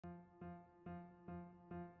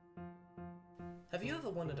Have you ever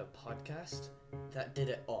wanted a podcast that did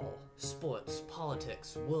it all? Sports,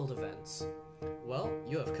 politics, world events. Well,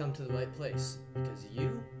 you have come to the right place, because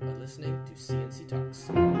you are listening to C&C Talks.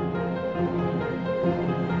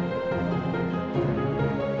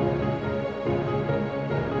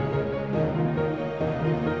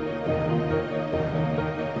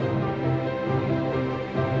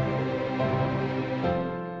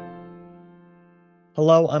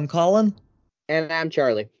 Hello, I'm Colin, And I'm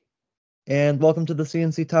Charlie. and welcome to the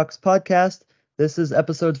C&C Talks podcast. This is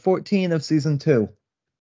episode 14 of season 2.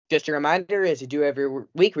 Just a reminder, as you do every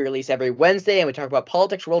week, we release every Wednesday, and we talk about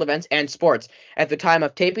politics, world events, and sports. At the time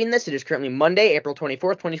of taping this, it is currently Monday, April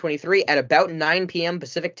 24th, 2023, at about 9 p.m.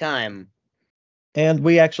 Pacific time. And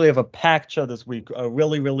we actually have a packed show this week, a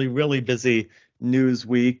really busy news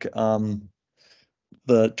week.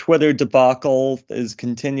 The Twitter debacle is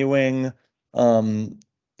continuing.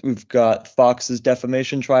 We've got Fox's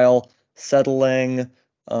defamation trial settling.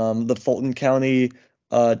 The Fulton County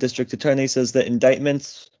district attorney says that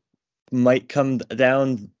indictments might come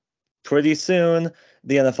down pretty soon.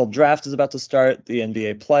 The NFL draft is about to start, the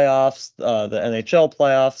NBA playoffs, the NHL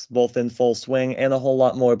playoffs, both in full swing, and a whole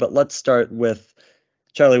lot more. But let's start with,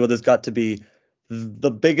 Charlie, what has got to be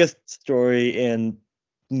the biggest story in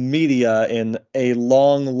media in a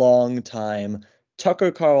long time.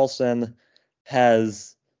 Tucker Carlson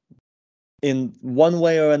has, in one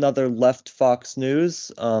way or another, left Fox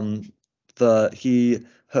News. He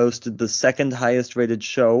hosted the second highest rated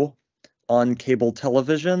show on cable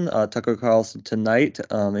television, Tucker Carlson Tonight,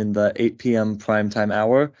 in the 8 p.m. primetime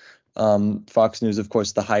hour. Fox News, of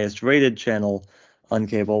course, the highest rated channel on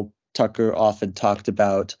cable. Tucker often talked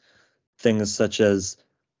about things such as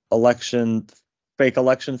fake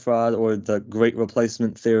election fraud, or the Great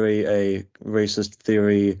Replacement theory, a racist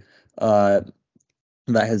theory that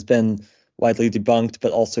has been widely debunked,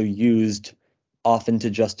 but also used often to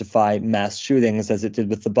justify mass shootings, as it did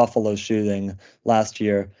with the Buffalo shooting last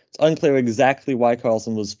year. It's unclear exactly why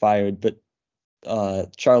Carlson was fired, but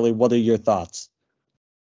Charlie, what are your thoughts?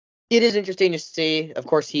 It is interesting to see. Of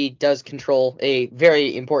course, he does control a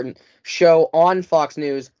very important show on Fox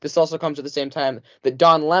News. This also comes at the same time that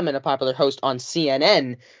Don Lemon, a popular host on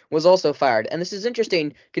CNN, was also fired. And this is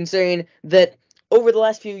interesting considering that over the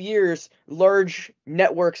last few years, large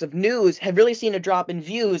networks of news have really seen a drop in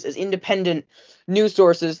views as independent news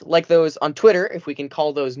sources, like those on Twitter, if we can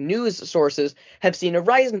call those news sources, have seen a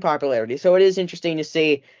rise in popularity. So it is interesting to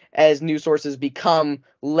see, as news sources become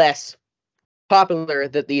less popular,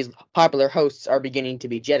 that these popular hosts are beginning to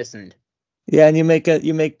be jettisoned. Yeah, and you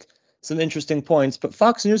make some interesting points, but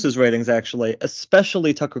Fox News's ratings, actually,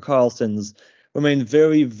 especially Tucker Carlson's, remain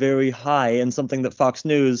very high, and something that Fox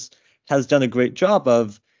News has done a great job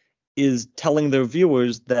of is telling their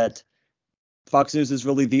viewers that Fox News is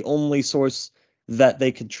really the only source that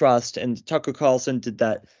they could trust, and Tucker Carlson did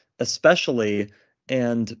that especially.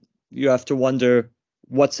 And you have to wonder,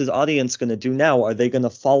 what's his audience going to do now? Are they going to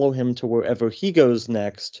follow him to wherever he goes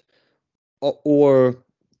next, or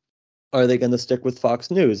are they going to stick with Fox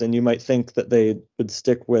News? And you might think that they would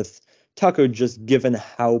stick with Tucker, just given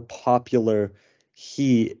how popular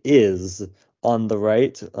he is on the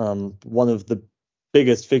right, one of the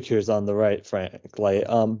biggest figures on the right, frankly.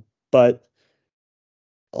 But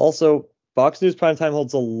also, Fox News primetime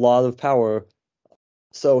holds a lot of power,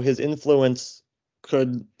 so his influence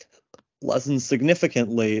could lessen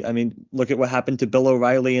significantly. I mean, look at what happened to Bill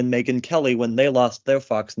O'Reilly and Megyn Kelly when they lost their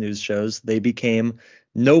Fox News shows. They became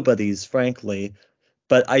nobodies, frankly.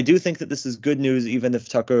 But I do think that this is good news, even if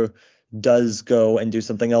Tucker does go and do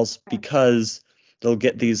something else, because they'll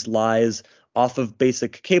get these lies off of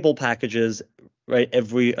basic cable packages, right?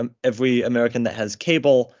 Every American that has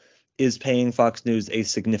cable is paying Fox News a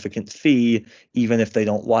significant fee, even if they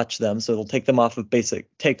don't watch them. So it'll take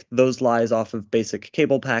those lies off of basic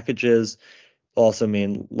cable packages. Also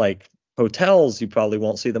mean, like, hotels, you probably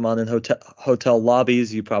won't see them on in hotel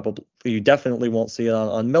lobbies. You definitely won't see it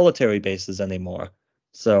on military bases anymore.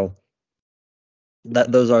 So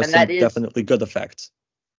those are definitely good effects.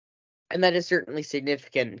 And that is certainly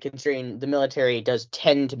significant, considering the military does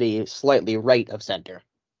tend to be slightly right of center.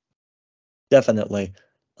 Definitely.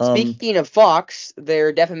 Speaking of Fox,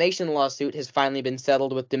 their defamation lawsuit has finally been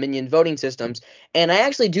settled with Dominion Voting Systems, and I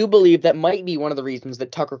actually do believe that might be one of the reasons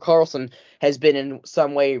that Tucker Carlson has been in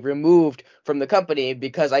some way removed from the company,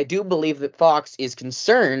 because I do believe that Fox is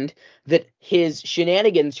concerned that his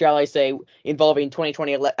shenanigans, shall I say, involving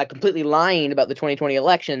 2020, completely lying about the 2020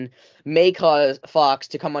 election, may cause Fox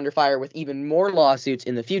to come under fire with even more lawsuits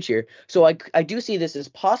in the future. So I do see this as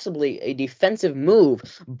possibly a defensive move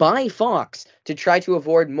by Fox to try to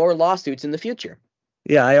avoid more lawsuits in the future.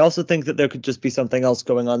 Yeah, I also think that there could just be something else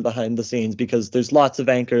going on behind the scenes because there's lots of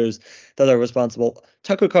anchors that are responsible.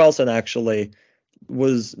 Tucker Carlson actually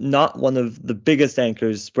was not one of the biggest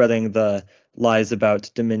anchors spreading the lies about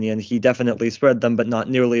Dominion. He definitely spread them, but not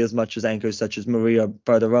nearly as much as anchors such as Maria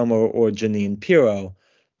Bartiromo or Janine Pirro.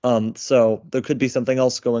 So there could be something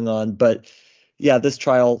else going on. But yeah, this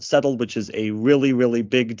trial settled, which is a really, really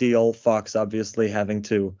big deal. Fox obviously having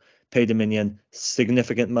to pay Dominion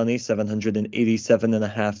significant money,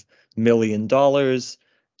 $787.5 million.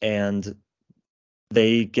 And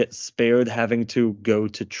they get spared having to go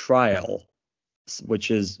to trial, which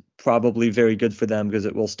is probably very good for them because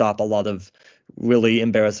it will stop a lot of really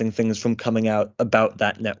embarrassing things from coming out about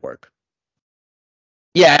that network.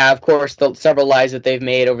 Yeah, of course, the several lies that they've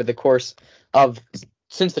made over the course of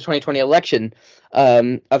since the 2020 election.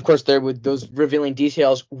 Of course, those revealing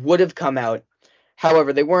details would have come out.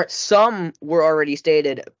 However, they weren't. Some were already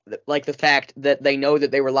stated, like the fact that they know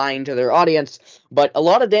that they were lying to their audience, but a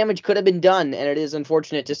lot of damage could have been done, and it is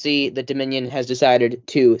unfortunate to see that Dominion has decided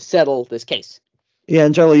to settle this case. Yeah,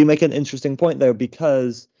 and Charlie, you make an interesting point there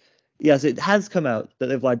because, yes, it has come out that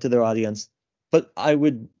they've lied to their audience, but I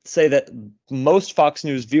would say that most Fox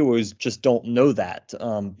News viewers just don't know that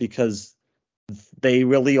because they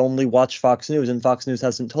really only watch Fox News, and Fox News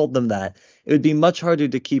hasn't told them that. It would be much harder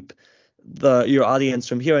to keep your audience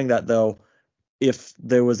from hearing that, though, if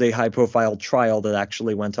there was a high-profile trial that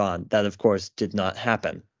actually went on. That, of course, did not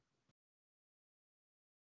happen.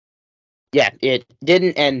 Yeah, it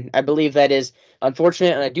didn't, and I believe that is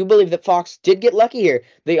unfortunate, and I do believe that Fox did get lucky here.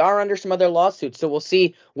 They are under some other lawsuits, so we'll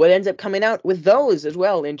see what ends up coming out with those as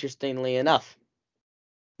well, interestingly enough.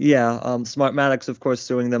 Yeah, Smartmatic's, of course,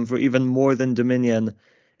 suing them for even more than Dominion.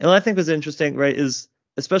 And what I think was interesting, right, is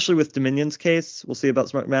especially with Dominion's case, we'll see about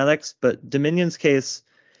Smartmatic's, but Dominion's case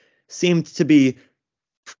seemed to be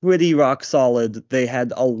pretty rock solid. They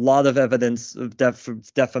had a lot of evidence of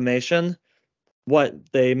defamation.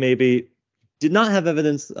 What they maybe did not have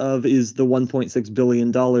evidence of is the $1.6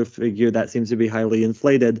 billion figure that seems to be highly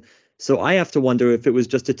inflated. So I have to wonder if it was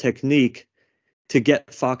just a technique to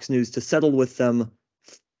get Fox News to settle with them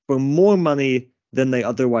for more money than they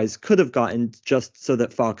otherwise could have gotten, just so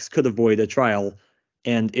that Fox could avoid a trial.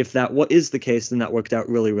 And if that is the case, then that worked out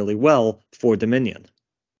really, really well for Dominion.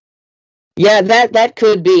 Yeah, that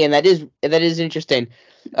could be, and that is interesting.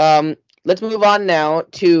 Let's move on now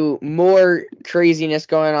to more craziness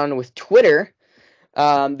going on with Twitter.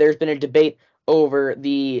 There's been a debate over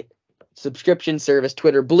the subscription service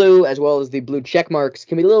Twitter Blue, as well as the blue check marks.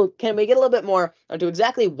 Can we get a little bit more onto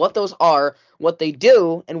exactly what those are, what they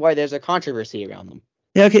do, and why there's a controversy around them?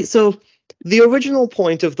 Yeah, okay, so the original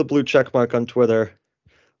point of the blue check mark on Twitter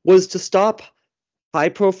was to stop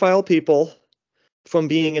high-profile people from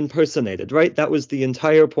being impersonated, right? That was the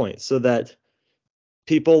entire point, so that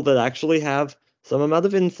people that actually have some amount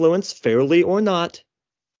of influence, fairly or not,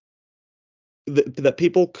 that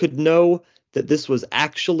people could know that this was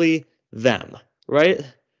actually them, right?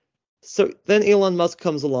 So then Elon Musk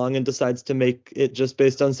comes along and decides to make it just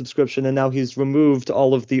based on subscription, and now he's removed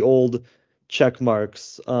all of the old check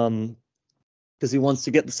marks because he wants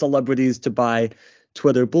to get the celebrities to buy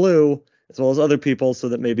Twitter Blue as well as other people so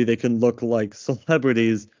that maybe they can look like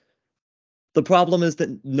celebrities. The problem is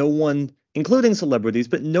that no one, including celebrities,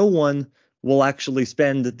 but no one will actually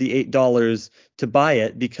spend the $8 to buy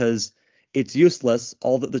it because it's useless.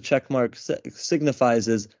 All that the check mark signifies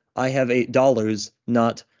is I have $8,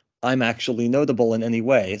 not I'm actually notable in any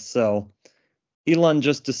way. So Elon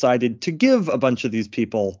just decided to give a bunch of these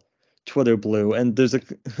people Twitter Blue, and there's a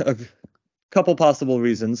couple possible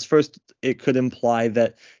reasons. First, it could imply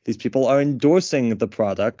that these people are endorsing the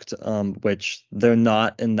product, which they're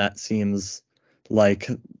not, and that seems like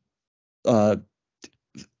false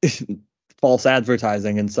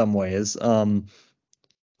advertising in some ways.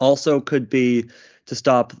 Also, could be to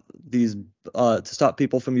stop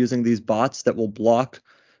people from using these bots that will block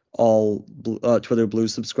all Twitter Blue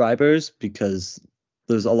subscribers, because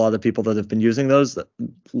there's a lot of people that have been using those that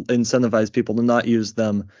incentivize people to not use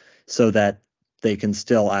them so that they can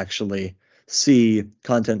still actually see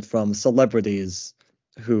content from celebrities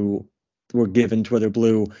who were given Twitter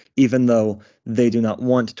Blue, even though they do not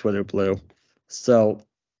want Twitter Blue. So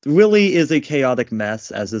really is a chaotic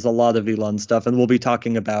mess, as is a lot of Elon stuff, and we'll be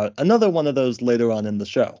talking about another one of those later on in the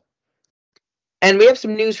show. And we have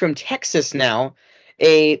some news from Texas now.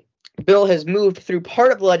 A bill has moved through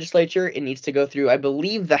part of the legislature. It needs to go through, I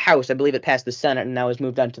believe, the House. I believe it passed the Senate and now has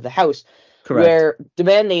moved on to the House. Correct. Where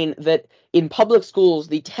demanding that in public schools,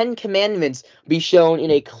 the 10 Commandments be shown in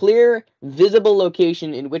a clear, visible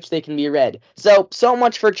location in which they can be read. So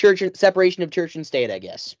much for separation of church and state, I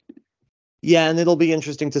guess. Yeah, and it'll be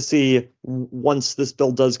interesting to see once this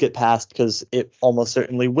bill does get passed, because it almost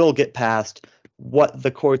certainly will get passed, what the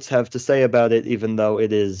courts have to say about it, even though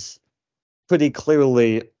it is pretty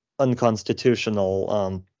clearly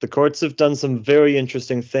unconstitutional. The courts have done some very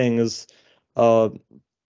interesting things. Uh,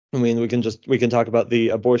 I mean, we can talk about the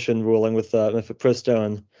abortion ruling with the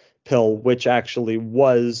mifepristone pill, which actually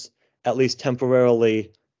was at least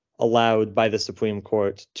temporarily allowed by the Supreme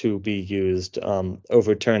Court to be used,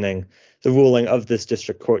 overturning the ruling of this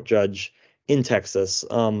district court judge in Texas.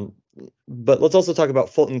 But let's also talk about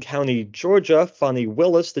Fulton County, Georgia. Fani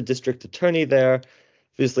Willis, the district attorney there,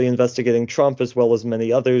 obviously investigating Trump as well as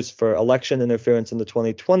many others for election interference in the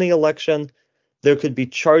 2020 election. There could be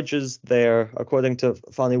charges there, according to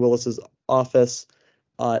Fani Willis's office,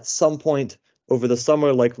 at some point over the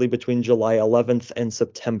summer, likely between July 11th and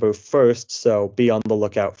September 1st. So be on the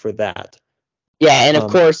lookout for that. Yeah, and of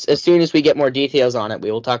course, as soon as we get more details on it, we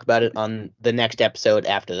will talk about it on the next episode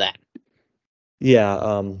after that.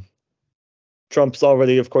 Yeah, Trump's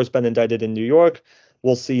already, of course, been indicted in New York.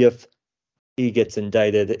 We'll see if he gets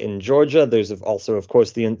indicted in Georgia. There's also, of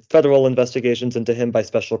course, the federal investigations into him by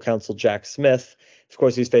special counsel Jack Smith. Of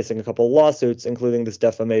course, he's facing a couple of lawsuits, including this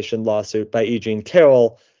defamation lawsuit by E. Jean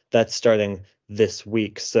Carroll that's starting this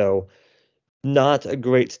week. So not a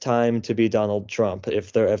great time to be Donald Trump,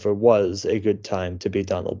 if there ever was a good time to be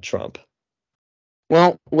Donald Trump.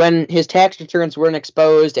 Well, when his tax returns weren't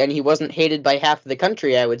exposed and he wasn't hated by half of the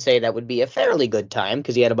country, I would say that would be a fairly good time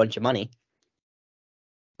because he had a bunch of money.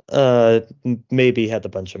 Maybe had a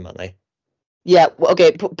bunch of money. Yeah,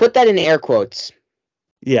 okay, put that in air quotes.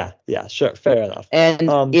 Yeah, sure, fair enough.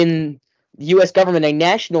 And in the U.S. government, a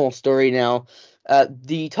national story now,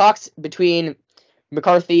 the talks between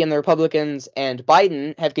McCarthy and the Republicans and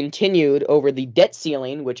Biden have continued over the debt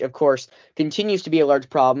ceiling, which, of course, continues to be a large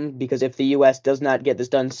problem because if the U.S. does not get this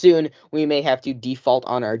done soon, we may have to default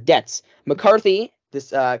on our debts. McCarthy,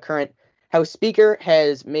 this current House Speaker,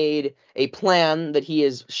 has made a plan that he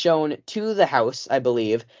has shown to the House, I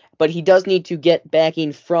believe, but he does need to get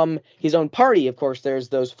backing from his own party. Of course, there's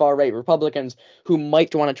those far-right Republicans who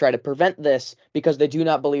might want to try to prevent this because they do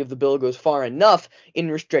not believe the bill goes far enough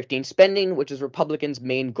in restricting spending, which is Republicans'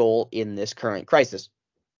 main goal in this current crisis.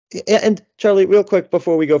 And Charlie, real quick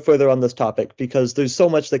before we go further on this topic, because there's so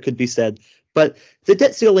much that could be said, but the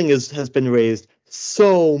debt ceiling has been raised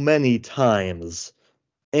so many times,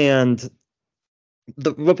 and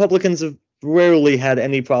the Republicans have rarely had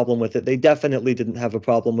any problem with it. They definitely didn't have a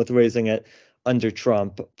problem with raising it under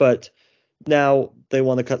Trump, but now they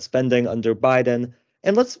want to cut spending under Biden.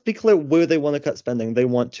 And let's be clear where they want to cut spending. They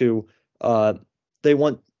want one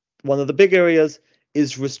of the big areas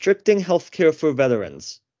is restricting healthcare for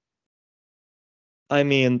veterans. I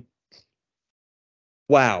mean,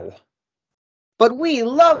 wow. But we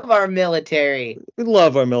love our military. We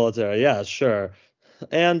love our military, yeah, sure.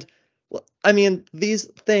 And I mean, these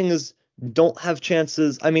things don't have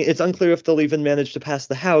chances. I mean, it's unclear if they'll even manage to pass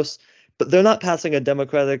the House, but they're not passing a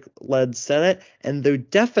Democratic-led Senate, and they're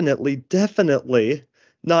definitely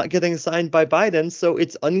not getting signed by Biden, so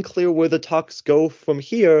it's unclear where the talks go from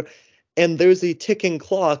here, and there's a ticking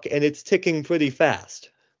clock, and it's ticking pretty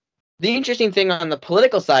fast. The interesting thing on the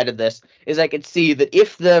political side of this is I could see that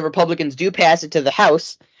if the Republicans do pass it to the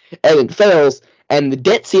House and it fails and the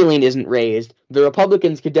debt ceiling isn't raised, the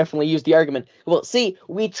Republicans could definitely use the argument, well, see,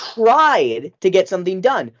 we tried to get something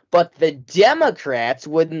done, but the Democrats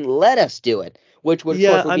wouldn't let us do it, which would,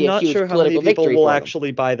 of course, would be a huge political victory for them. I'm not sure how many people will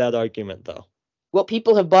actually buy that argument, though. Well,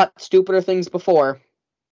 people have bought stupider things before.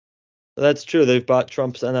 That's true. They've bought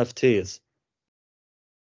Trump's NFTs.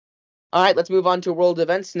 All right, let's move on to world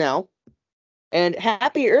events now. And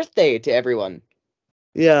happy Earth Day to everyone.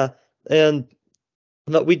 Yeah, and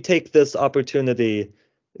that we take this opportunity,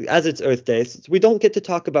 as it's Earth Day, since we don't get to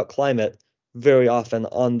talk about climate very often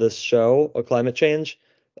on this show, or climate change,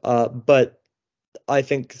 but I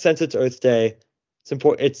think since it's Earth Day, it's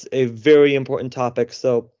important. It's a very important topic.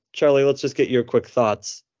 So, Charlie, let's just get your quick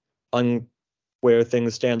thoughts on where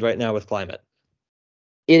things stand right now with climate.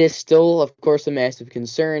 It is still, of course, a massive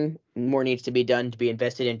concern. More needs to be done to be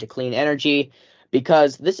invested into clean energy,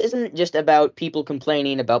 because this isn't just about people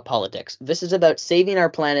complaining about politics. This is about saving our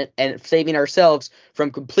planet and saving ourselves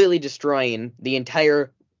from completely destroying the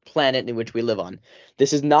entire planet in which we live on.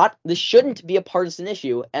 This shouldn't be a partisan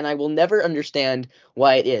issue, and I will never understand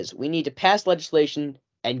why it is. We need to pass legislation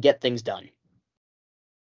and get things done.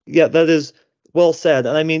 Yeah, that is well said.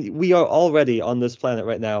 And I mean, we are already on this planet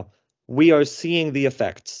right now. We are seeing the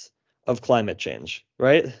effects of climate change,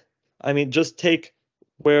 right? I mean, just take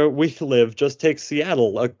where we live, just take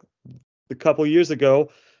Seattle. A couple years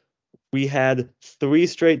ago, we had 3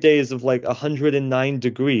 straight days of like 109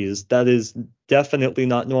 degrees. That is definitely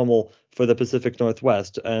not normal for the Pacific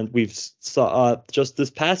Northwest. And we've saw just this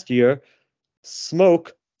past year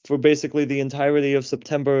smoke for basically the entirety of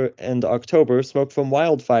September and October, smoke from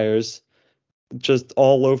wildfires just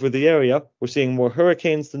all over the area. We're seeing more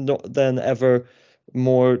hurricanes than ever,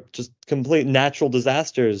 more just complete natural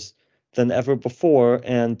disasters than ever before,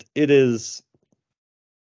 and it is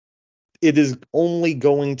only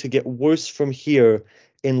going to get worse from here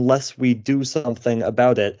unless we do something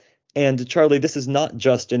about it. And Charlie, this is not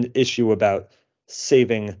just an issue about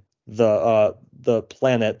saving the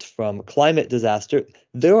planet from climate disaster.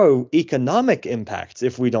 There are economic impacts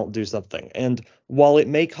if we don't do something. And while it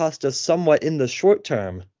may cost us somewhat in the short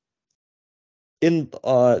term,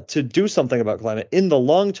 to do something about climate, in the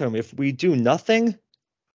long term, if we do nothing,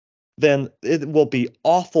 then it will be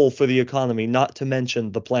awful for the economy, not to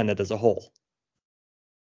mention the planet as a whole.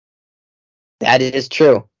 That is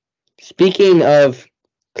true. Speaking of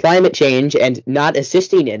climate change and not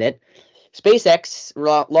assisting in it, SpaceX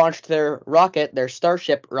launched their rocket, their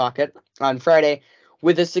Starship rocket, on Friday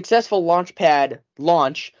with a successful launch pad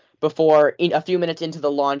launch before, a few minutes into the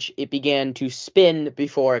launch, it began to spin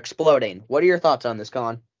before exploding. What are your thoughts on this,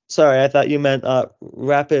 Colin? Sorry, I thought you meant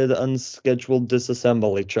rapid unscheduled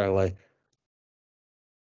disassembly, Charlie.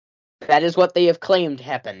 That is what they have claimed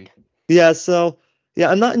happened. Yeah, so,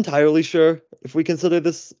 I'm not entirely sure if we consider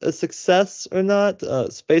this a success or not.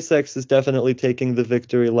 SpaceX is definitely taking the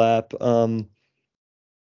victory lap.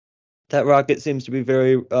 That rocket seems to be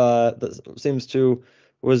seems to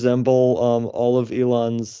resemble all of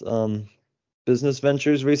Elon's business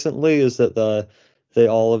ventures recently, is that they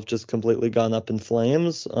all have just completely gone up in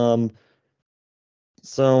flames.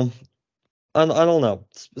 So I don't know.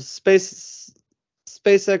 SpaceX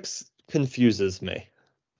confuses me.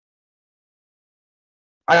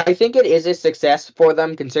 I think it is a success for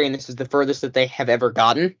them, considering this is the furthest that they have ever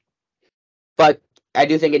gotten. But I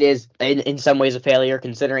do think it is, in some ways, a failure,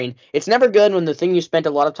 considering it's never good when the thing you spent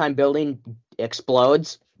a lot of time building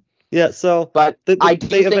explodes. Yeah, so but I do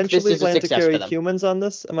they think eventually this is a plan to success carry for them. humans on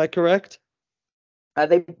this. Am I correct?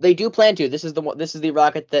 They do plan to. This is the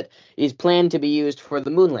rocket that is planned to be used for the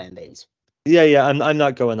moon landings. Yeah. I'm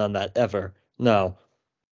not going on that ever. No.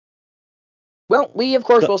 Well, we of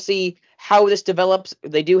course will see how this develops.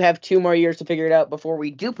 They do have 2 more years to figure it out before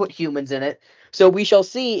we do put humans in it. So we shall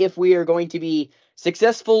see if we are going to be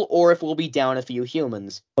successful or if we'll be down a few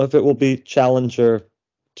humans. If it will be Challenger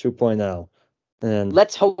 2.0. And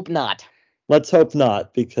let's hope not. Let's hope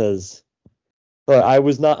not, because I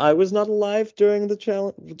was not alive during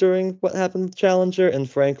what happened with Challenger, and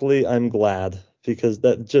frankly, I'm glad, because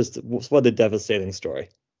that just what a devastating story.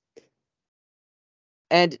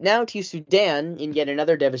 And now to Sudan, in yet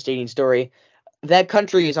another devastating story. That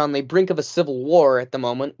country is on the brink of a civil war at the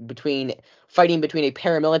moment, fighting between a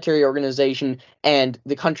paramilitary organization and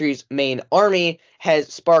the country's main army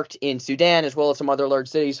has sparked in Sudan, as well as some other large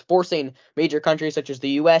cities, forcing major countries such as the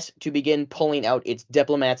US to begin pulling out its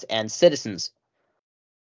diplomats and citizens.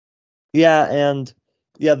 The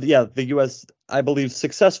US, I believe,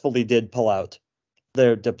 successfully did pull out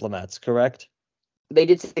their diplomats, correct? They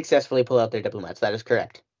did successfully pull out their diplomats, that is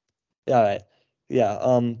correct. All right. Yeah,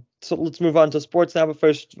 so let's move on to sports now, but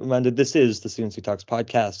first, reminder, this is the C&C Talks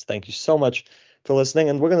podcast. Thank you so much for listening,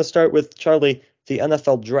 and we're going to start with, Charlie, the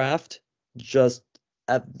NFL draft. Just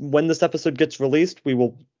when this episode gets released, we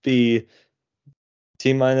will be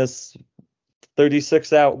T-minus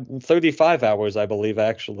 35 hours, I believe,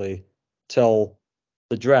 actually, till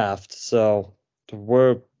the draft. So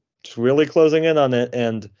we're really closing in on it,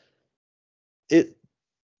 and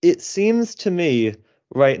it seems to me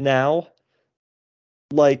right now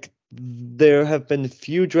like there have been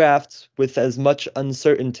few drafts with as much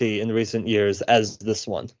uncertainty in recent years as this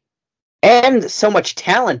one. And so much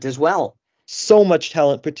talent as well. So much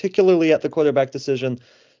talent, particularly at the quarterback decision.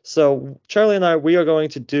 So Charlie and we are going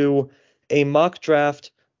to do a mock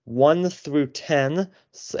draft 1 through 10,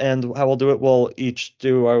 and how we'll do it, we'll each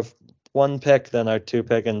do our 1 pick, then our 2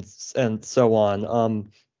 pick, and so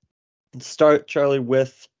on. Start, Charlie,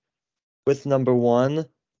 with number 1.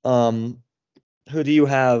 Who do you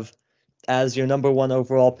have as your number 1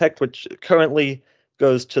 overall pick, which currently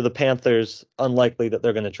goes to the Panthers? Unlikely that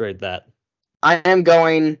they're going to trade that. I am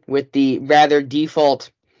going with the rather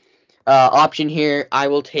default option here. I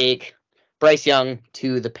will take Bryce Young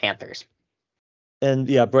to the Panthers. And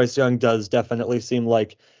yeah, Bryce Young does definitely seem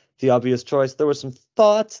like the obvious choice. There were some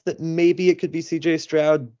thoughts that maybe it could be CJ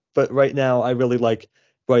Stroud, but right now I really like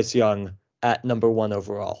Bryce Young at number 1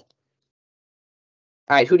 overall.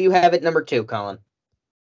 All right, who do you have at number 2, Colin?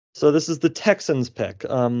 So this is the Texans pick.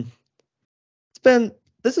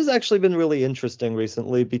 this has actually been really interesting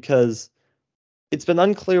recently because it's been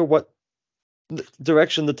unclear what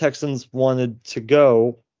direction the Texans wanted to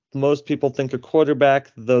go. Most people think a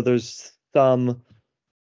quarterback, though there's some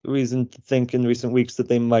reason to think in recent weeks that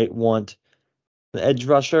they might want an edge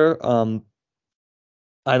rusher.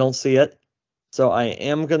 I don't see it. So I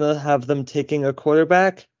am going to have them taking a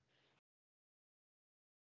quarterback.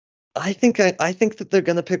 I think that they're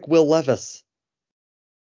going to pick Will Levis.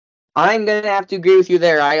 I'm going to have to agree with you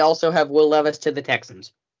there. I also have Will Levis to the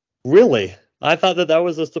Texans. Really? I thought that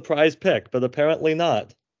was a surprise pick, but apparently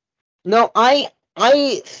not. No, I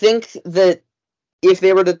think that if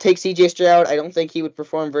they were to take C.J. Stroud, I don't think he would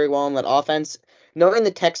perform very well in that offense. Knowing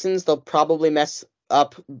the Texans, they'll probably mess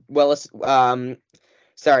up they'll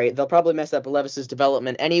probably mess up Levis's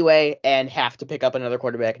development anyway and have to pick up another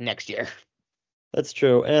quarterback next year. That's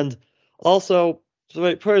true. And also,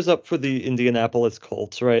 prayers up for the Indianapolis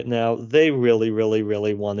Colts right now. They really, really,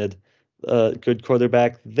 really wanted a good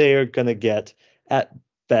quarterback. They're going to get, at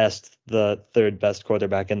best, the third best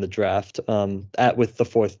quarterback in the draft, with the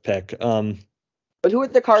fourth pick. But who are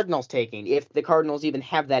the Cardinals taking, if the Cardinals even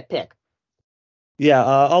have that pick? Yeah,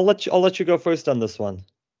 I'll let you go first on this one.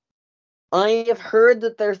 I have heard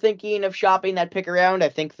that they're thinking of shopping that pick around. I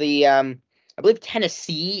think I believe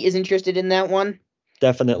Tennessee is interested in that one.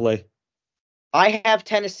 Definitely. I have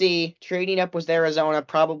Tennessee trading up with Arizona,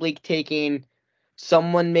 probably taking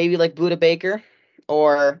someone maybe like Buda Baker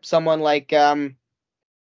or someone like Hopkins,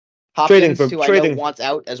 who I know wants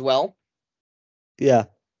out as well. Yeah.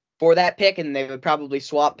 For that pick, and they would probably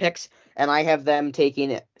swap picks, and I have them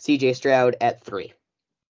taking C.J. Stroud at 3.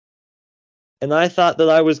 And I thought that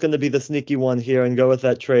I was going to be the sneaky one here and go with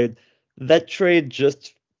that trade. That trade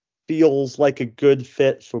just feels like a good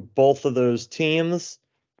fit for both of those teams.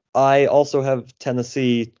 I also have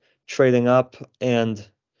Tennessee trading up, and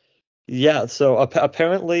yeah, so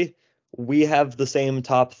apparently we have the same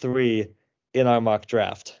top 3 in our mock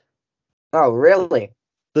draft. Oh, really?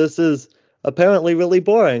 This is apparently really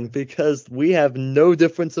boring because we have no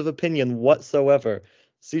difference of opinion whatsoever.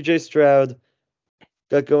 C.J. Stroud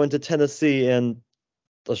got going to Tennessee, and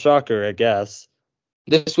a shocker, I guess.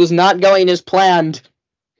 This was not going as planned.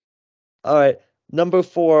 All right, number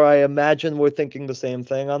 4. I imagine we're thinking the same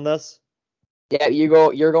thing on this. Yeah,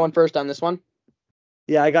 you're going first on this one.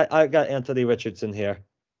 Yeah, I got Anthony Richardson here.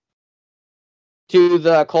 To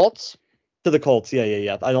the Colts? To the Colts,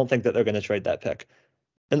 yeah. I don't think that they're going to trade that pick.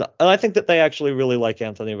 And I think that they actually really like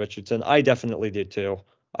Anthony Richardson. I definitely do too.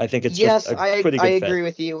 I think it's just a pretty good fit. I agree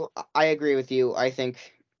with you. I agree with you. I think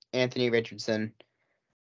Anthony Richardson.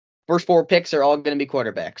 First 4 picks are all going to be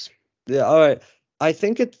quarterbacks. Yeah, all right. I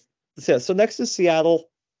think so next is Seattle.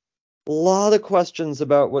 A lot of questions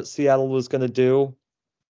about what Seattle was going to do.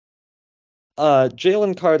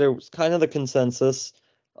 Jalen Carter was kind of the consensus.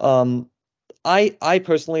 I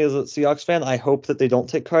personally, as a Seahawks fan, I hope that they don't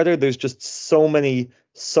take Carter. There's just so many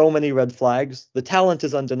red flags. The talent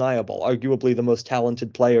is undeniable, arguably the most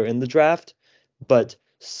talented player in the draft, but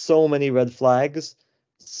so many red flags.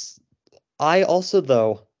 I also,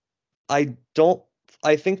 though, I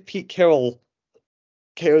think Pete Carroll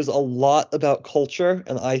cares a lot about culture,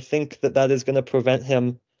 and I think that is going to prevent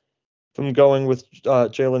him from going with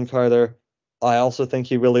Jalen Carter. I also think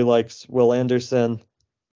he really likes Will Anderson.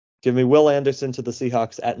 Give me Will Anderson to the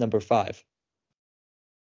Seahawks at number 5.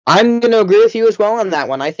 I'm going to agree with you as well on that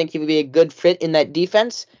one. I think he would be a good fit in that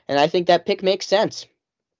defense, and I think that pick makes sense.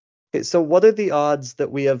 Okay, so what are the odds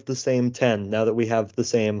that we have the same 10 now that we have the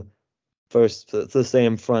same front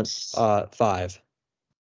 5?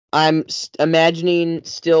 I'm imagining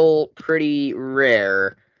still pretty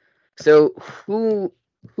rare. So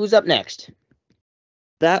who's up next?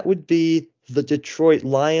 That would be the Detroit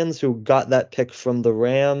Lions, who got that pick from the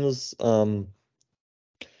Rams.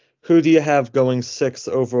 Who do you have going 6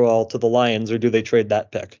 overall to the Lions, or do they trade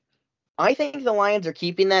that pick? I think the Lions are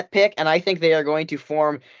keeping that pick, and I think they are going to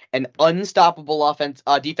form an unstoppable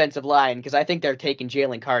defensive line, because I think they're taking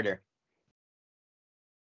Jalen Carter.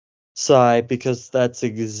 Sigh, because that's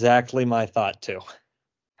exactly my thought too.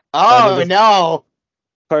 Oh, no!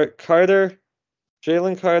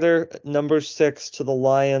 Jalen Carter, number 6 to the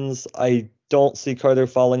Lions. I don't see Carter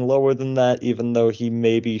falling lower than that, even though he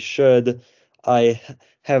maybe should.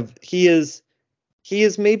 He is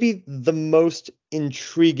maybe the most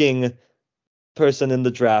intriguing person in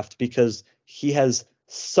the draft because he has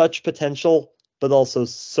such potential, but also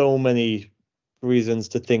so many reasons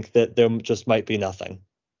to think that there just might be nothing.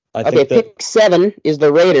 Pick 7 is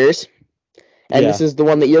the Raiders, and This is the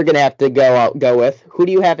one that you're going to have to go with. Who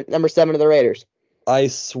do you have at number 7 of the Raiders? I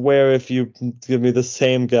swear if you give me the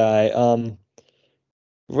same guy.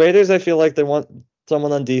 Raiders, I feel like they want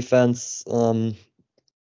someone on defense. I think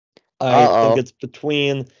Uh-oh. it's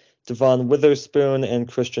between Devon Witherspoon and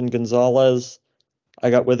Christian Gonzalez. I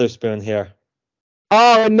got Witherspoon here.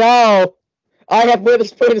 Oh, no! I have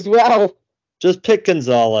Witherspoon as well. Just pick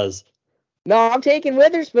Gonzalez. No, I'm taking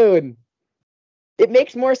Witherspoon. It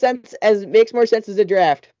makes more sense as a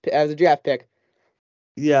draft pick.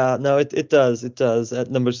 Yeah, no, it does. It does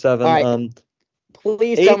at number 7. All right,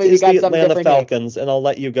 please tell 8 me we is got the something Atlanta different here. Falcons, and I'll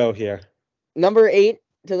let you go here. Number 8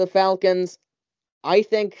 to the Falcons. I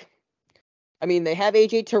think. I mean, they have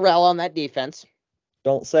AJ Terrell on that defense.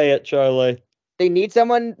 Don't say it, Charlie. They need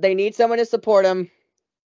someone. They need someone to support him.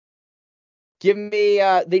 Give me.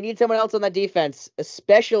 They need someone else on that defense,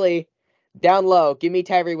 especially down low. Give me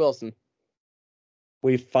Tyree Wilson.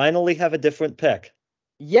 We finally have a different pick.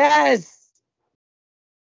 Yes.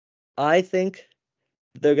 I think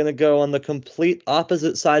they're going to go on the complete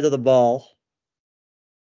opposite side of the ball.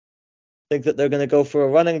 Think that they're going to go for a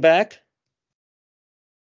running back.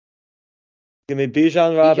 Give me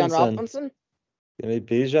Bijan Robinson. Give me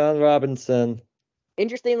Bijan Robinson.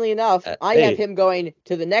 Interestingly enough, I have him going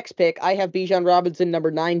to the next pick. I have Bijan Robinson, number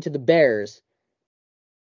 9, to the Bears.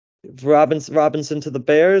 Robinson to the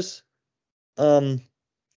Bears.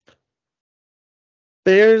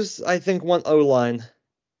 Bears, I think, want O-line.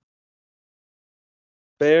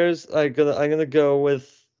 Bears, I'm gonna go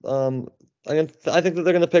with I think that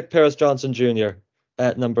they're gonna pick Paris Johnson Jr.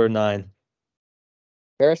 at number 9.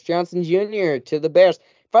 Paris Johnson Jr. to the Bears.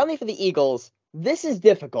 Finally, for the Eagles, this is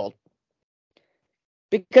difficult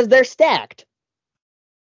because they're stacked.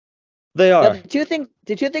 They are. Now, the two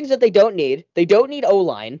things that they don't need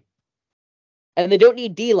O-line, and they don't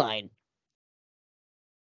need D-line.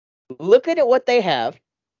 Looking at what they have,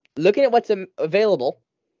 looking at what's available.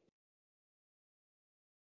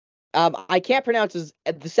 I can't pronounce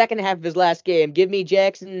the second half of his last game. Give me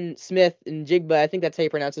Jackson Smith and Jigba. I think that's how you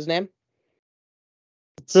pronounce his name.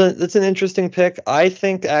 It's an interesting pick. I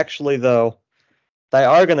think actually though, they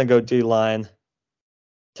are gonna go D-line.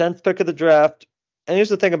 10th pick of the draft. And here's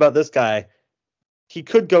the thing about this guy. He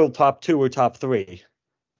could go top 2 or top 3.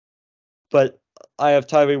 But I have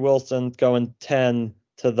Tyree Wilson going 10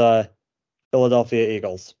 to the Philadelphia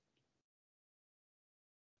Eagles.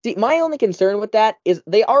 See, my only concern with that is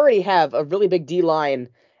they already have a really big D-line,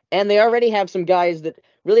 and they already have some guys that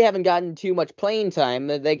really haven't gotten too much playing time.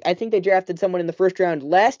 I think they drafted someone in the first round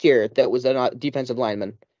last year that was a defensive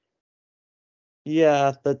lineman.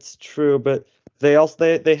 Yeah, that's true, but they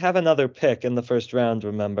have another pick in the first round,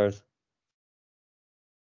 remember?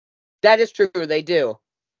 That is true, they do.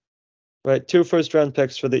 Right, 2 first-round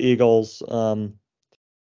picks for the Eagles.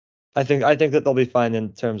 I think that they'll be fine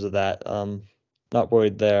in terms of that. Not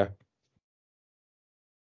worried there.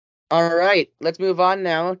 All right, let's move on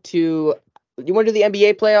now to. You want to do the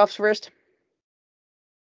NBA playoffs first?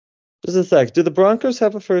 Just a sec. Do the Broncos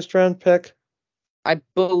have a first-round pick? I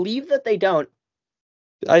believe that they don't.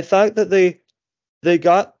 I thought that they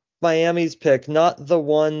got Miami's pick, not the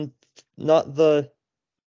one they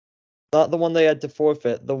had to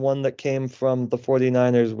forfeit, the one that came from the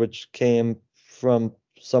 49ers, which came from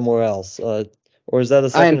somewhere else. Or is that a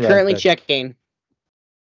second round pick? I am currently checking.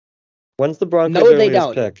 When's the Broncos' No, they earliest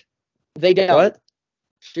don't. pick? They don't. What?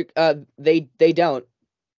 They don't.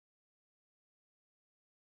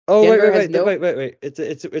 Oh, Denver wait.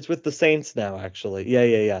 It's with the Saints now, actually.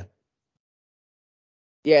 Yeah.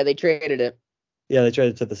 Yeah, they traded it. Yeah, they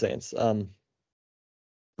traded to the Saints.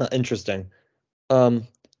 Interesting. All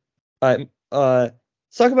right. Let's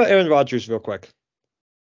talk about Aaron Rodgers real quick.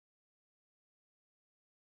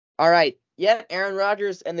 All right. Yeah, Aaron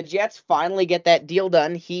Rodgers and the Jets finally get that deal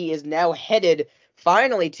done. He is now headed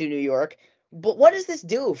finally to New York. But what does this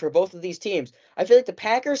do for both of these teams? I feel like the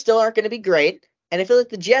Packers still aren't going to be great, and I feel like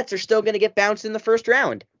the Jets are still going to get bounced in the first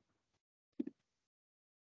round.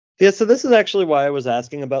 Yeah, so this is actually why I was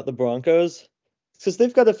asking about the Broncos, because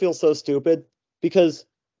they've got to feel so stupid, because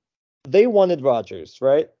they wanted Rodgers,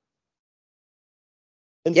 right?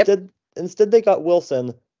 Instead they got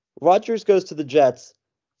Wilson. Rodgers goes to the Jets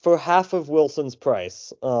for half of Wilson's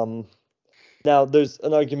price. Now, there's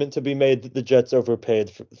an argument to be made that the Jets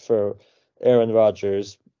overpaid for Aaron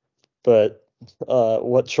Rodgers, but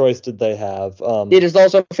what choice did they have? It is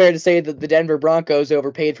also fair to say that the Denver Broncos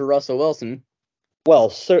overpaid for Russell Wilson.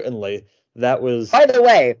 Well, certainly. That was... By the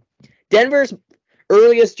way, Denver's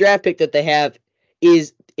earliest draft pick that they have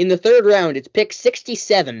is in the 3rd round. It's pick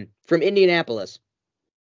 67 from Indianapolis.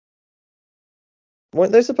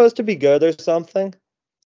 Weren't they supposed to be good or something?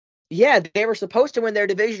 Yeah, they were supposed to win their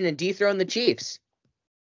division and dethrone the Chiefs.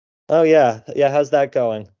 Oh, yeah. Yeah, how's that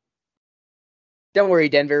going? Don't worry,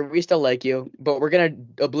 Denver. We still like you, but we're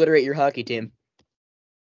going to obliterate your hockey team.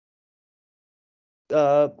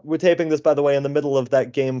 We're taping this, by the way, in the middle of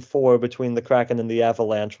that Game 4 between the Kraken and the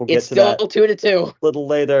Avalanche. We'll It's get to still that 2-2. a little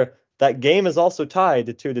later. That game is also tied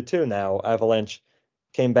at 2-2 now. Avalanche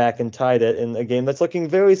came back and tied it in a game that's looking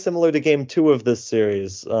very similar to Game 2 of this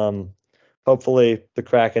series. Hopefully, the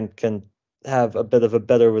Kraken can have a bit of a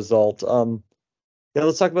better result.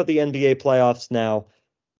 Let's talk about the NBA playoffs now.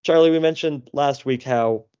 Charlie, we mentioned last week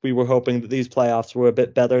how we were hoping that these playoffs were a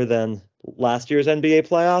bit better than last year's NBA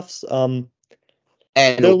playoffs.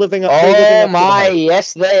 And they're living up. oh my,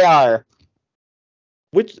 yes, they are.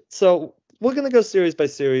 So we're gonna go series by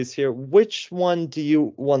series here. Which one do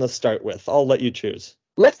you want to start with? I'll let you choose.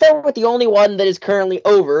 Let's start with the only one that is currently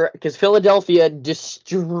over, because Philadelphia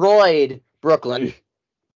destroyed Brooklyn.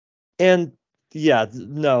 And yeah,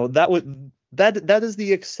 no, that is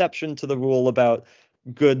the exception to the rule about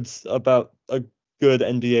a good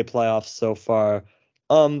NBA playoffs so far.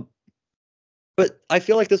 But I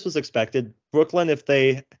feel like this was expected. Brooklyn, if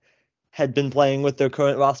they had been playing with their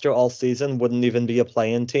current roster all season, wouldn't even be a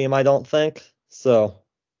play-in team, I don't think. So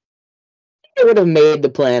they would have made the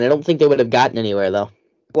plan. I don't think they would have gotten anywhere though.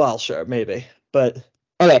 Well, sure, maybe, but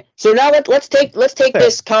okay. So now let's take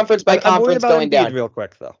this conference by conference I'm worried about going Embiid down. Real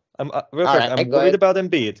quick though. I'm worried about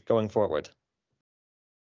Embiid going forward.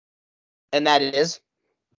 And that is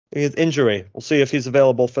his injury. We'll see if he's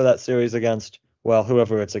available for that series against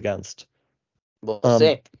whoever it's against. We'll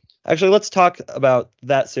see. Actually, let's talk about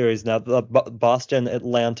that series now. The Boston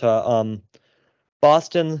Atlanta.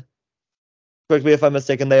 Boston, correct me if I'm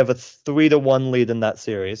mistaken, they have a 3-1 lead in that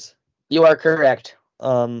series. You are correct.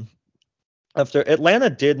 After Atlanta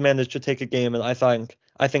did manage to take a game, and I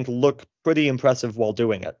think look pretty impressive while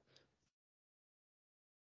doing it.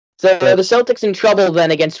 So are the Celtics in trouble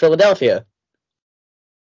then against Philadelphia?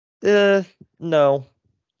 No.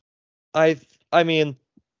 I mean,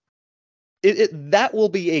 that will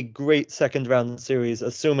be a great second round series,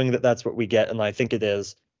 assuming that that's what we get, and I think it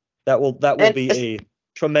is. That will be a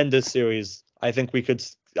tremendous series. I think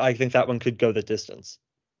that one could go the distance.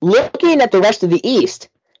 Looking at the rest of the East,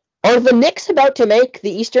 are the Knicks about to make the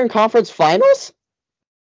Eastern Conference Finals?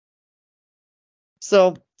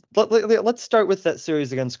 So let's start with that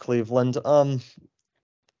series against Cleveland.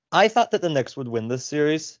 I thought that the Knicks would win this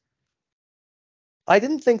series. I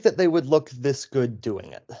didn't think that they would look this good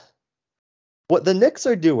doing it. What the Knicks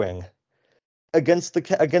are doing against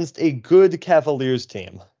a good Cavaliers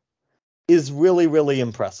team is really, really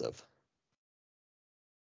impressive.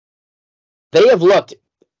 They have looked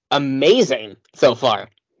amazing so far.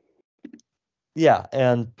 Yeah,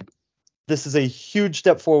 and this is a huge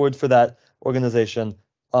step forward for that organization.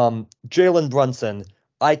 Jalen Brunson,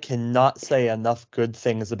 I cannot say enough good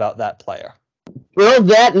things about that player. Build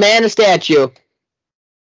that man a statue.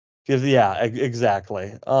 Yeah,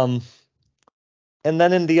 exactly. And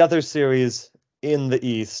then in the other series in the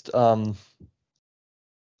East,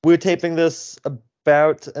 we're taping this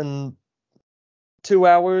about 2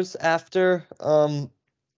 hours after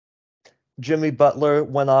Jimmy Butler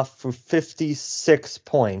went off for 56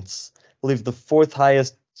 points. I believe the fourth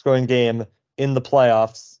highest scoring game in the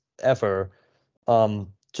playoffs ever.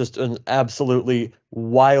 Just an absolutely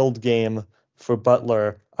wild game for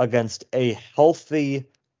Butler against a healthy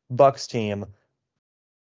Bucks team.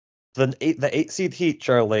 The 8 seed Heat,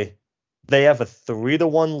 Charlie, they have a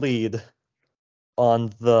 3-1 lead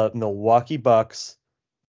on the Milwaukee Bucks.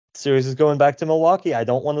 Series is going back to Milwaukee. I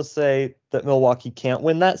don't want to say that Milwaukee can't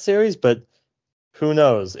win that series, but who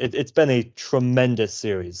knows? It's been a tremendous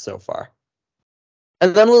series so far.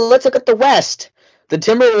 And then let's look at the West. The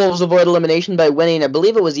Timberwolves avoid elimination by winning, I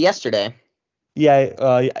believe it was yesterday.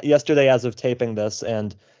 Yeah, yesterday as of taping this,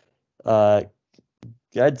 and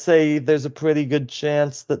I'd say there's a pretty good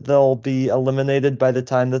chance that they'll be eliminated by the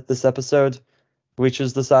time that this episode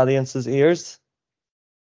reaches this audience's ears.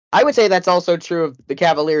 I would say that's also true of the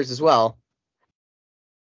Cavaliers as well.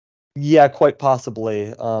 Yeah, quite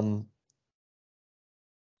possibly. No.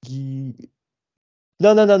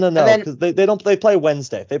 Because they play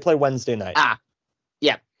Wednesday. They play Wednesday night.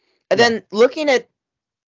 Yeah. And then looking at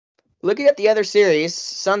the other series,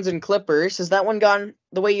 Suns and Clippers, has that one gone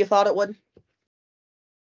the way you thought it would?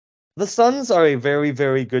 The Suns are a very,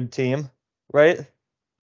 very good team, right?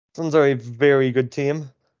 Suns are a very good team.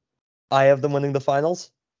 I have them winning the finals.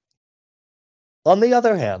 On the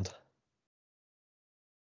other hand,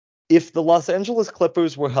 if the Los Angeles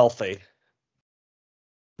Clippers were healthy,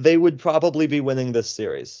 they would probably be winning this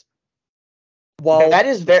series. That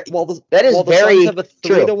is very true. The Suns have a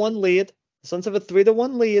 3-1 lead. The Suns have a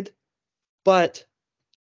 3-1 lead, but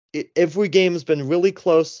every game's been really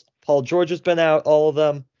close Paul George has been out, all of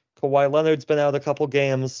them. Kawhi Leonard's been out a couple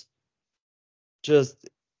games. Just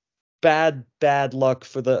bad luck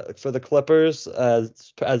for the Clippers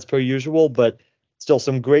as per usual, but still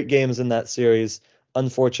some great games in that series.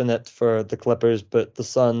 Unfortunate for the Clippers, but the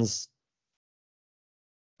Suns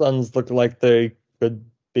look like they could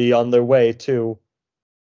be on their way to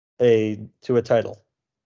a title.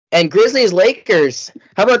 And Grizzlies Lakers.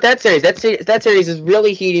 How about that series? That series is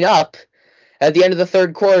really heating up. At the end of the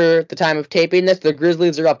third quarter, at the time of taping this, the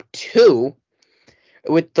Grizzlies are up 2,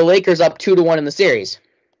 with the Lakers up 2-1 in the series.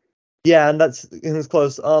 Yeah, and it's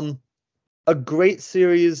close. A great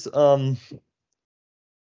series. I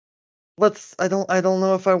don't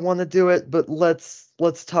know if I want to do it, but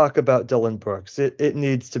let's talk about Dillon Brooks. It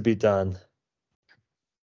needs to be done.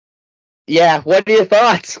 Yeah, what are your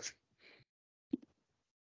thoughts?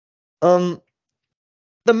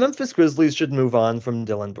 The Memphis Grizzlies should move on from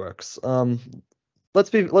Dillon Brooks.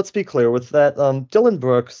 Let's be clear with that. Dillon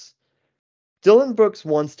Brooks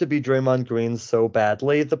wants to be Draymond Green so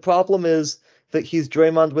badly. The problem is that he's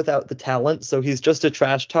Draymond without the talent, so he's just a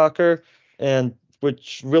trash talker, and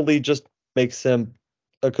which really just makes him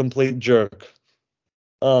a complete jerk.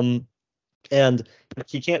 And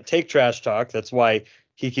he can't take trash talk. That's why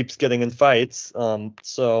he keeps getting in fights.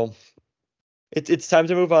 So it's time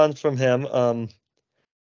to move on from him.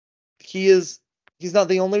 He's not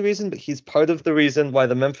the only reason, but he's part of the reason why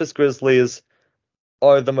the Memphis Grizzlies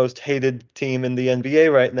are the most hated team in the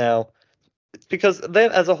NBA right now. It's because they,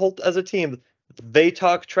 as a team, they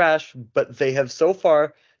talk trash, but they have so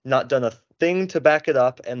far not done a thing to back it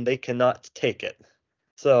up, and they cannot take it.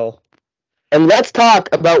 So, and let's talk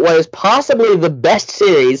about what is possibly the best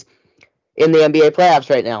series in the NBA playoffs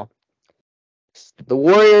right now. The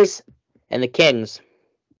Warriors and the Kings.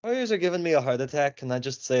 Warriors are giving me a heart attack. Can I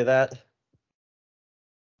just say that?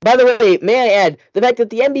 By the way, may I add the fact that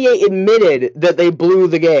the NBA admitted that they blew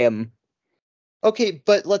the game. Okay,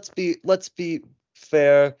 but let's be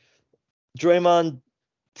fair. Draymond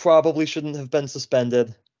probably shouldn't have been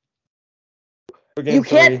suspended for game 3.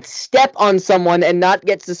 Can't step on someone and not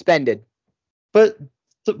get suspended. But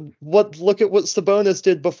look at what Sabonis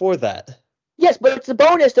did before that. Yes, but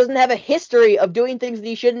Sabonis doesn't have a history of doing things that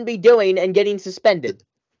he shouldn't be doing and getting suspended.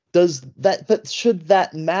 But should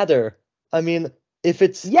that matter? I mean, if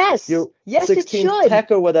it's yes, 16th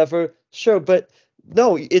tech or whatever, sure, but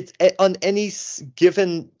no, it's on any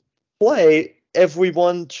given play,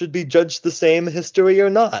 everyone should be judged the same, history or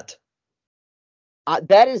not.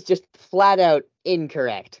 That is just flat out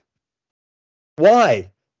incorrect.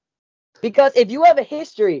 Why? Because if you have a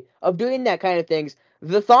history of doing that kind of things,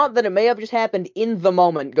 the thought that it may have just happened in the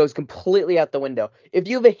moment goes completely out the window. If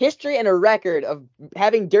you have a history and a record of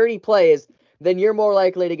having dirty plays, then you're more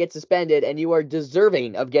likely to get suspended, and you are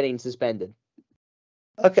deserving of getting suspended.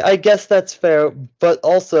 Okay, I guess that's fair, but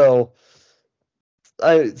also,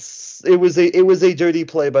 it was a dirty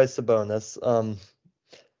play by Sabonis.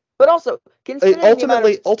 But also,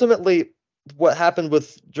 ultimately, what happened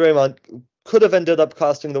with Draymond could have ended up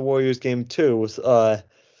costing the Warriors game 2.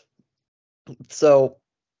 So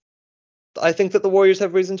I think that the Warriors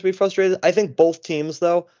have reason to be frustrated. I think both teams,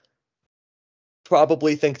 though,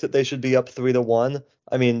 probably think that they should be up 3-1.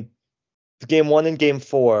 I mean, game 1 and game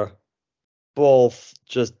 4, both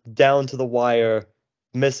just down to the wire,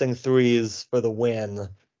 missing threes for the win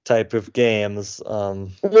type of games. Well,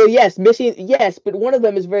 yes, but one of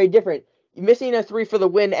them is very different. Missing a 3 for the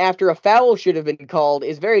win after a foul should have been called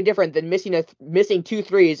is very different than missing 2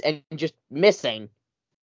 threes and just missing.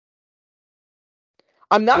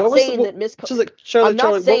 I'm not saying that missed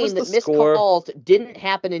calls didn't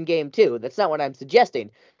happen in game 2. That's not what I'm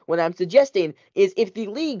suggesting. What I'm suggesting is if the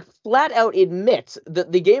league flat out admits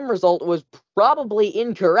that the game result was probably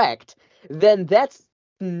incorrect, then that's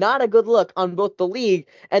not a good look on both the league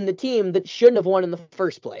and the team that shouldn't have won in the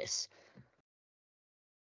first place.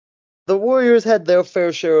 The Warriors had their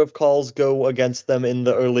fair share of calls go against them in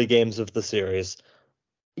the early games of the series.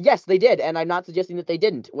 Yes, they did, and I'm not suggesting that they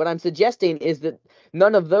didn't. What I'm suggesting is that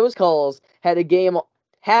none of those calls had an event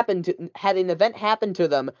happen to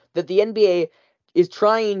them that the NBA is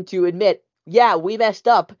trying to admit, yeah, we messed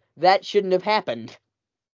up. That shouldn't have happened.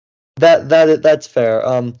 That's fair.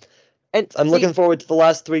 And I'm see, looking forward to the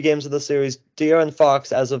last 3 games of the series. De'Aaron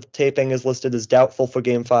Fox, as of taping, is listed as doubtful for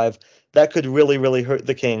Game 5. That could really, really hurt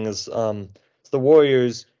the Kings. The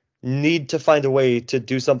Warriors need to find a way to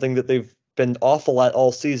do something that they've been awful at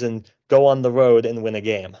all season, go on the road and win a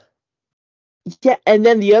game. Yeah, and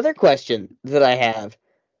then the other question that I have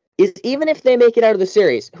is, even if they make it out of the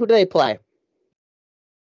series, who do they play?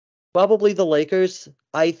 Probably the Lakers.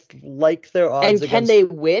 I like their odds. And can they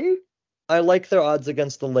win? I like their odds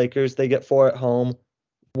against the Lakers. They get 4 at home.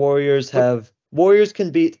 Warriors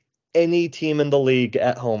can beat any team in the league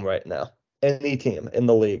at home right now. Any team in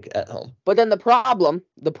the league at home. But then the problem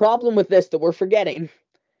with this that we're forgetting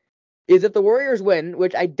is if the Warriors win,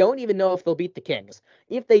 which I don't even know if they'll beat the Kings.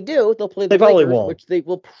 If they do, they'll play the Lakers, which they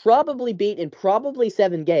will probably beat in probably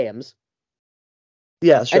 7 games.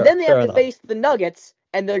 Yeah, sure. And then they have to enough. face the Nuggets,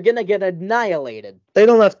 and they're going to get annihilated. They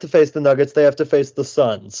don't have to face the Nuggets. They have to face the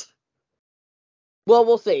Suns. Well,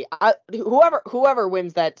 we'll see. Whoever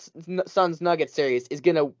wins that Suns-Nuggets series is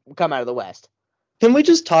going to come out of the West. Can we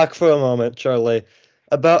just talk for a moment, Charlie,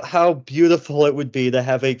 about how beautiful it would be to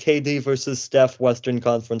have a KD versus Steph Western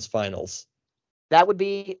Conference Finals? That would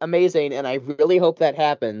be amazing, and I really hope that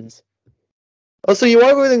happens. Oh, so you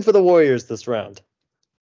are rooting for the Warriors this round?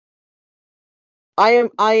 I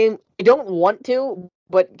don't want to,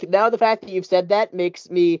 but now the fact that you've said that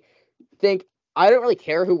makes me think I don't really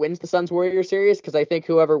care who wins the Suns-Warriors series, because I think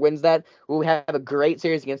whoever wins that will have a great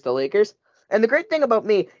series against the Lakers. And the great thing about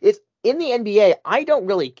me is, in the NBA, I don't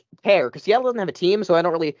really care, because Seattle doesn't have a team, so I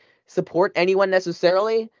don't really support anyone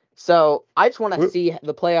necessarily. So I just want to see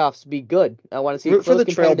the playoffs be good. I want to see root for the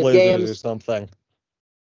competitive Trailblazers games or something.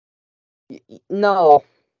 No.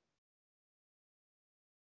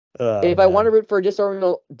 If I Man. want to root for a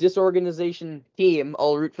disorganization team,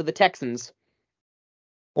 I'll root for the Texans.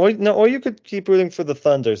 Or you could keep rooting for the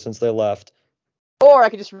Thunder since they left. Or I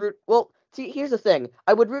could just root. Well, see, here's the thing.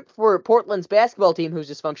 I would root for Portland's basketball team, who's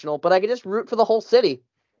dysfunctional, but I could just root for the whole city.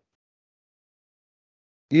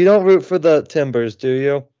 You don't root for the Timbers, do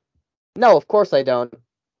you? No, of course I don't.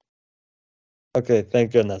 Okay,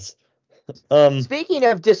 thank goodness. Speaking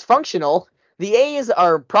of dysfunctional, the A's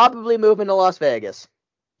are probably moving to Las Vegas.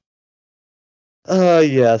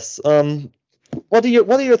 Yes. What are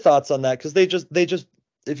your thoughts on that? Because they just,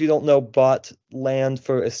 if you don't know, bought land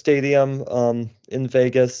for a stadium in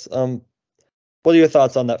Vegas. What are your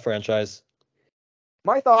thoughts on that franchise?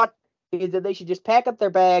 My thought is that they should just pack up their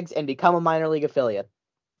bags and become a minor league affiliate.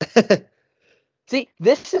 See,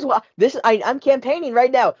 I'm campaigning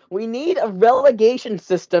right now. We need a relegation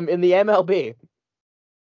system in the MLB.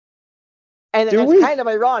 And it's kind of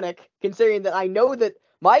ironic, considering that I know that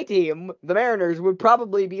my team, the Mariners, would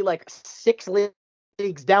probably be like 6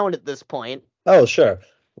 leagues down at this point. Oh, sure.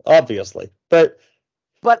 Obviously. But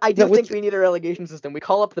I do think we need a relegation system. We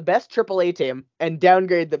call up the best AAA team and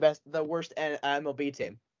downgrade the worst MLB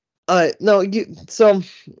team. No, so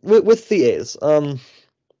with the A's,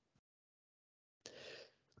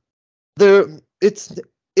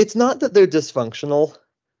 it's not that they're dysfunctional.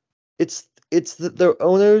 It's that their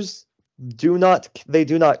owners do not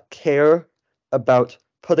care about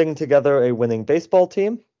putting together a winning baseball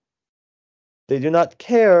team. They do not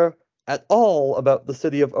care at all about the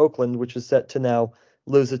city of Oakland, which is set to now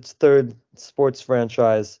lose its 3rd sports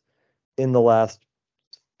franchise in the last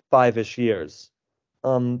 5-ish years.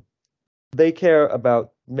 They care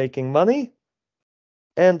about making money,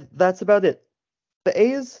 and that's about it. The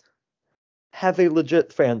A's have a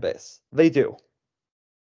legit fan base. They do.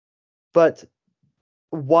 But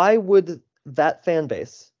why would that fan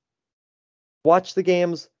base watch the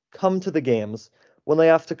games, come to the games, when they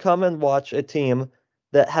have to come and watch a team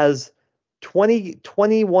that has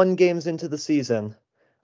 21 games into the season,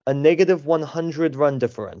 a negative 100 run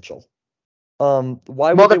differential? Why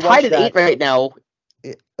would they're they watch tied at that? 8 right now.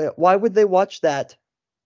 Why would they watch that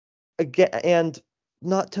again? And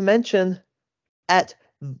not to mention, at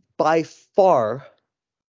by far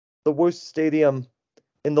the worst stadium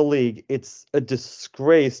in the league. It's a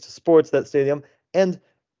disgrace to sports, that stadium. And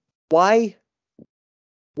why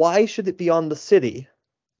should it be on the city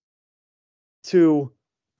to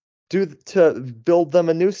build them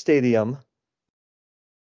a new stadium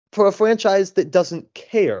for a franchise that doesn't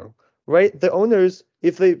care, right? The owners,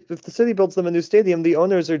 if the city builds them a new stadium, the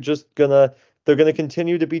owners are just gonna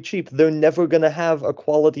continue to be cheap. They're never gonna have a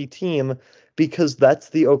quality team, because that's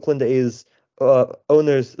the Oakland A's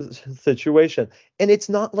owners situation. And it's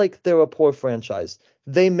not like they're a poor franchise.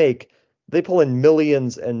 They pull in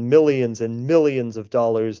millions and millions and millions of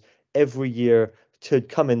dollars every year to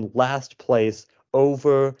come in last place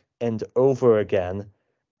over and over again.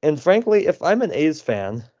 And frankly, if I'm an A's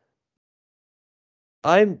fan,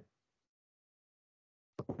 I'm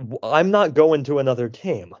not going to another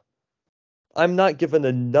game. I'm not giving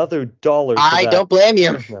another dollar to I don't blame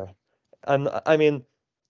you. I mean,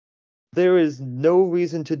 there is no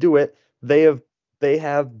reason to do it. They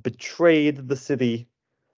have betrayed the city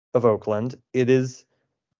of Oakland. It is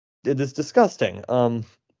disgusting.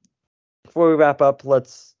 Before we wrap up,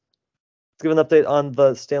 let's give an update on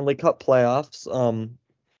the Stanley Cup playoffs.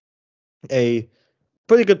 A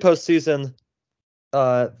pretty good postseason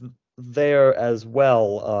there as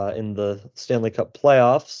well in the Stanley Cup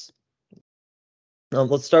playoffs.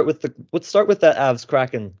 Let's start with that Avs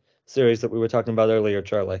Kraken series that we were talking about earlier,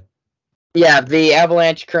 Charlie. Yeah, the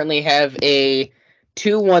Avalanche currently have a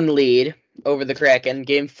 2-1 lead over the Kraken.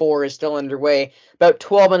 Game 4 is still underway. About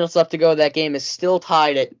 12 minutes left to go. That game is still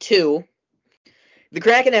tied at 2. The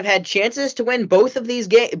Kraken have had chances to win both of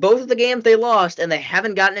the games they lost, and they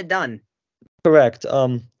haven't gotten it done. Correct.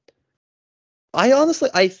 I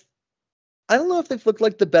honestly, I don't know if they've looked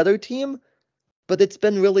like the better team, but it's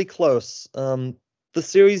been really close. The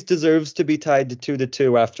series deserves to be tied to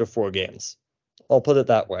 2-2 after 4 games. I'll put it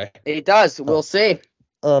that way. It does. We'll see.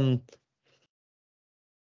 And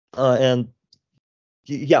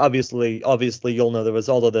yeah, obviously you'll know the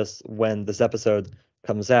result of this when this episode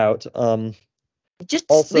comes out. Just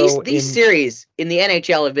also these series in the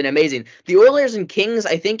NHL have been amazing. The Oilers and Kings,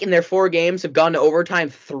 I think, in their 4 games have gone to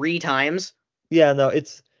overtime 3 times. Yeah,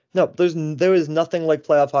 there is nothing like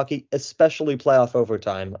playoff hockey, especially playoff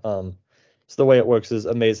overtime. So the way it works is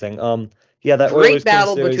amazing. Yeah, that great Oilers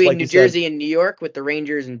battle series, between like New Jersey and New York with the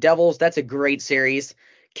Rangers and Devils. That's a great series.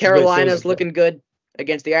 Carolina's looking good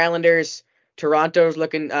against the Islanders. Toronto's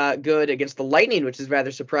looking good against the Lightning, which is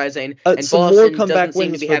rather surprising. And Boston doesn't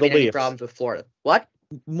seem to be having any problems with Florida. What?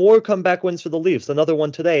 More comeback wins for the Leafs. Another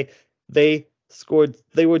one today. They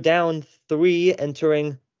were down 3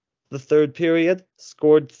 entering the 3rd period,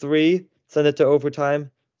 scored 3, sent it to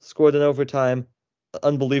overtime, scored in overtime.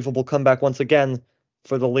 Unbelievable comeback once again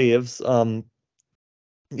for the Leafs.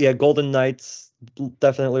 Yeah, Golden Knights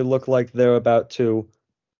definitely look like they're about to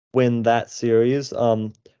win that series.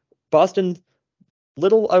 Boston,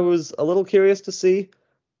 I was a little curious to see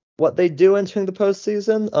what they do entering the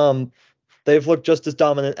postseason. They've looked just as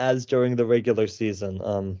dominant as during the regular season.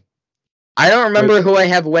 I don't remember who I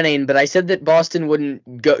have winning, but I said that Boston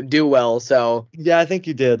wouldn't do well, so... Yeah, I think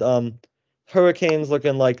you did. Hurricanes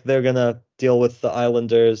looking like they're going to deal with the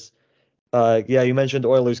Islanders. Yeah, you mentioned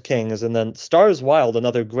Oilers Kings, and then Stars Wild,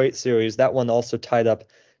 another great series. That one also tied up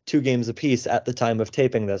 2 games apiece at the time of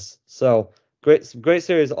taping this. So great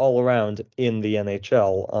series all around in the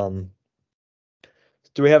NHL.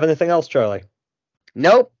 Do we have anything else, Charlie?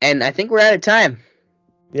 Nope, and I think we're out of time.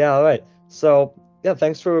 Yeah, all right. So yeah,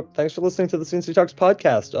 thanks for listening to the C&C Talks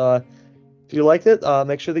podcast. If you liked it,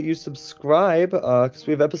 make sure that you subscribe because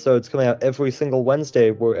we have episodes coming out every single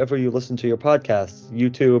Wednesday wherever you listen to your podcasts,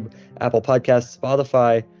 YouTube, Apple Podcasts,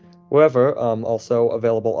 Spotify, wherever. Also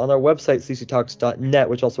available on our website, cctalks.net,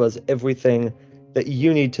 which also has everything that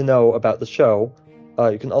you need to know about the show.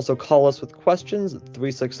 You can also call us with questions at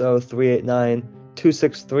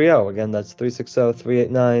 360-389-2630. Again, that's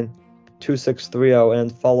 360-389-2630,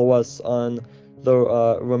 and follow us on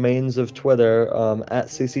the remains of Twitter at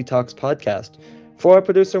C&C Talks Podcast. For our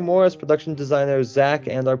producer Morris, production designer Zack,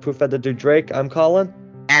 and our proof editor Drake, I'm Colin.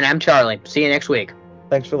 And I'm Charlie. See you next week.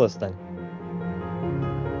 Thanks for listening.